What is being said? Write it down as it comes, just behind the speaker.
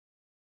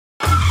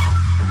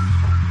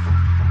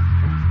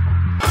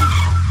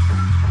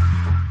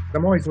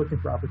I'm always looking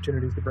for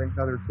opportunities to bring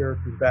other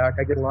characters back.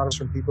 I get a lot of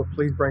from people,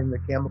 please bring the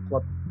Camel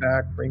Club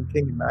back, bring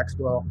King and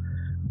Maxwell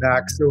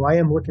back. So I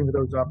am looking for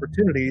those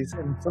opportunities,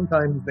 and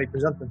sometimes they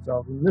present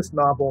themselves. In this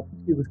novel,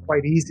 it was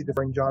quite easy to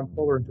bring John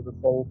Fuller into the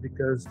fold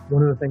because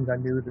one of the things I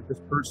knew that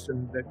this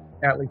person that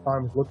Atlee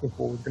Pine was looking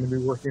for was going to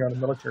be working on a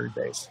military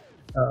base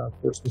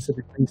for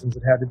specific reasons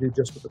that had to do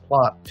just with the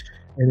plot.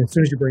 And as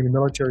soon as you bring the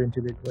military into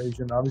the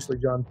equation, obviously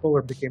John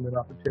Fuller became an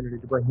opportunity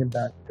to bring him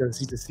back because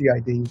he's a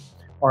CID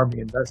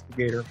Army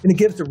investigator. And it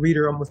gives the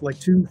reader almost like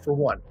 2 for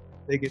 1.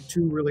 They get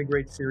 2 really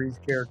great series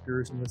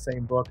characters in the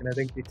same book, and I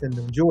think they tend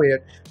to enjoy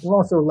it. It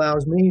also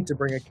allows me to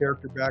bring a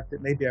character back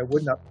that maybe I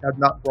would not have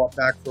not brought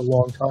back for a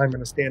long time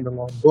in a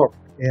standalone book.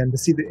 And to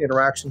see the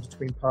interactions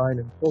between Pine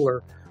and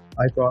Fuller,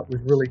 I thought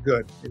was really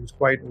good. It was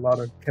quite a lot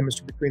of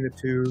chemistry between the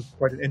two,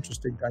 quite an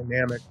interesting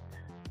dynamic.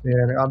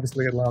 And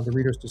obviously it allowed the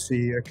readers to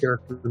see a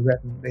character that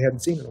they hadn't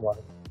seen in a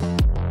while.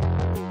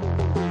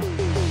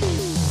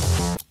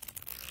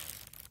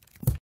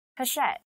 Hachette